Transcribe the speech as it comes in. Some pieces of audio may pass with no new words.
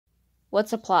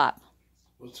What's a plop?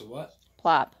 What's a what?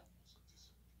 Plop.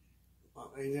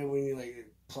 And then when you like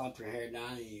plop your hair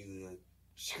down and you like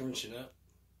scrunch it up.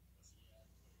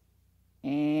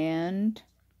 And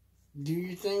do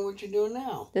your thing. What you're doing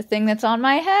now? The thing that's on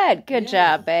my head. Good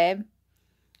job, babe.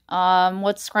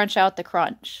 What's scrunch out the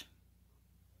crunch?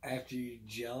 After you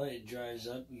gel it, it dries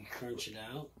up. You crunch it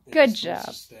out. Good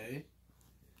job. Stay.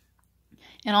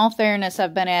 In all fairness,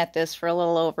 I've been at this for a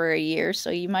little over a year, so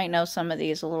you might know some of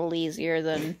these a little easier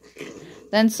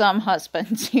than some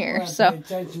husbands here. Well, so pay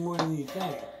attention more than you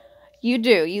think. You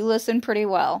do. You listen pretty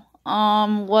well.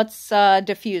 What's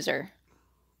diffuser?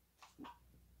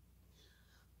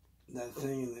 That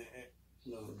thing,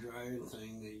 the dryer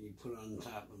thing that you put on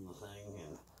top of the thing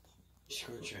and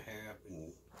scrunch your hair up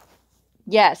and.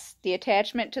 Yes, the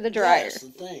attachment to the dryer. Yes, the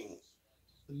thing.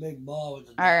 The big ball with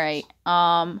the. All right.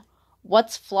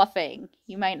 What's fluffing?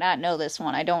 You might not know this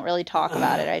one. I don't really talk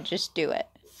about it. I just do it.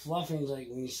 Fluffing is like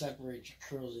when you separate your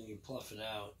curls and you fluff it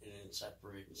out and it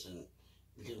separates and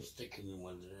becomes thicker than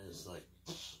what it is. Like,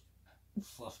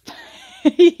 fluff.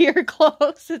 You're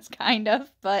close. It's kind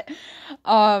of, but,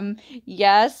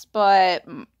 yes, but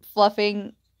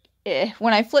fluffing,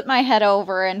 when I flip my head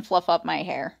over and fluff up my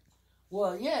hair.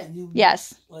 Well, yeah.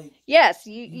 Yes. Like, yes.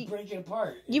 You break it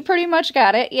apart. You pretty much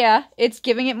got it. Yeah. It's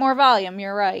giving it more volume.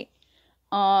 You're right.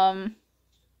 Oh,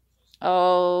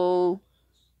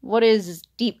 what is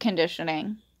deep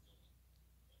conditioning?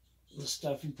 The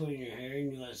stuff you put in your hair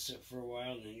and you let it sit for a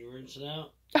while and then you rinse it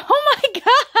out. Oh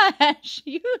my gosh,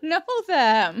 you know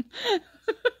them.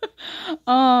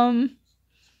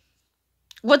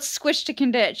 What's squish to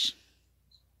condition?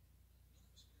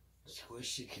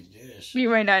 Squish to condition. You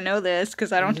might not know this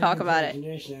because I don't talk about it.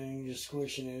 Conditioning, you're just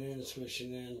squishing it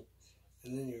in,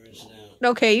 and then you rinse it out.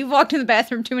 Okay, you've walked in the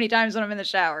bathroom too many times when I'm in the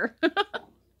shower.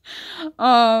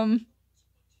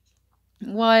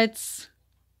 What's...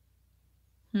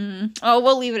 Oh,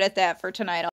 we'll leave it at that for tonight.